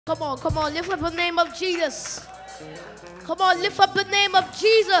Come on, lift up the name of Jesus. Come on, lift up the name of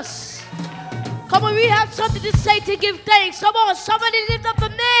Jesus. Come on, we have something to say to give thanks. Come on, somebody lift up the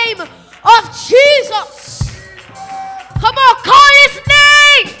name of Jesus. Come on, call his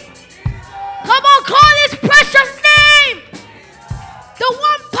name. Come on, call his precious name. The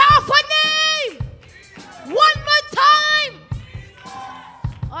one powerful name. One more time.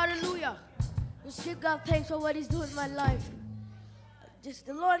 Hallelujah. Let's give God thanks for what he's doing in my life.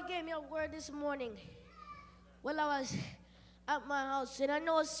 The Lord gave me a word this morning while I was at my house. And I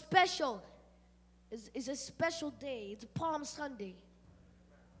know it's special. It's a special day. It's Palm Sunday.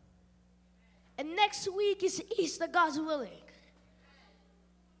 And next week is Easter, God's willing.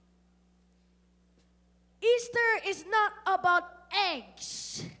 Easter is not about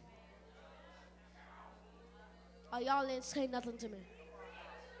eggs. Oh, y'all didn't say nothing to me.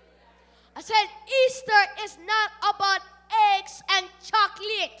 I said Easter is not about eggs and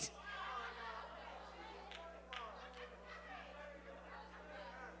chocolate.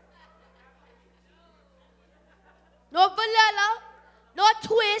 No vanilla, no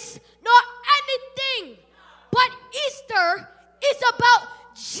twist, no anything. But Easter is about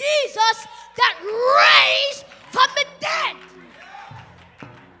Jesus that raised from the dead.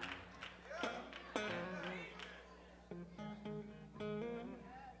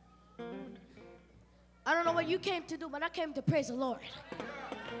 I don't know what you came to do, but I came to praise the Lord.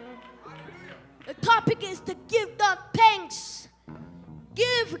 The topic is to give God thanks.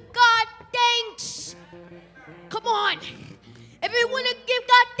 Give God thanks. Come on. If we want to give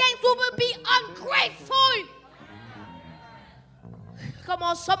God thanks, we will be ungrateful. Come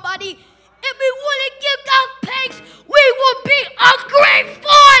on, somebody. If we want to give God thanks, we will be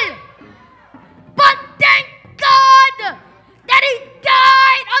ungrateful. But thank God that he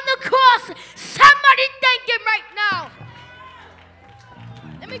died on the cross. Somebody thank him right now.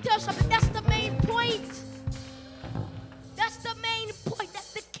 Let me tell you something. That's the main point. That's the main point.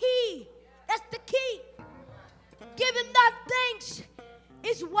 That's the key. That's the key. Giving God thanks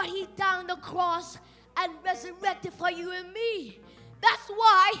is what he died on the cross and resurrected for you and me. That's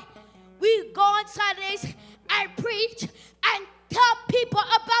why we go on Saturdays and preach and tell people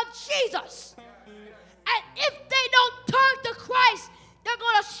about Jesus. And if they don't turn to Christ, they're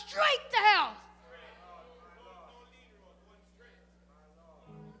going to straight to hell.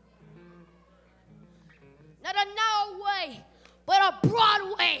 Not a narrow way, but a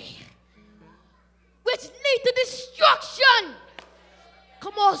broad way, which leads to destruction.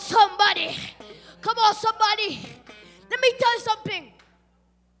 Come on, somebody. Come on, somebody. Let me tell you something.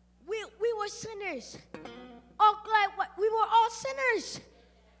 We were sinners. We were all sinners.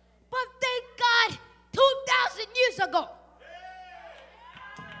 But thank God, 2,000 years ago.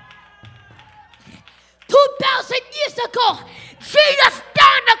 2,000 years ago, Jesus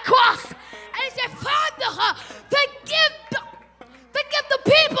died on the cross. And he said, Father, forgive the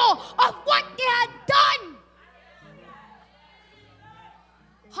people of what they had done.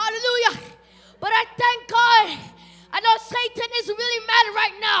 Hallelujah. But I thank God. I know Satan is really mad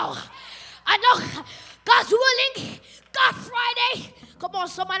right now. I know God's willing, God Friday. Come on,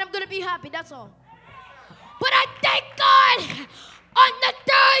 somebody, I'm going to be happy. That's all. But I thank God on the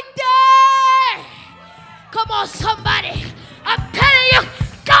third day. Come on, somebody.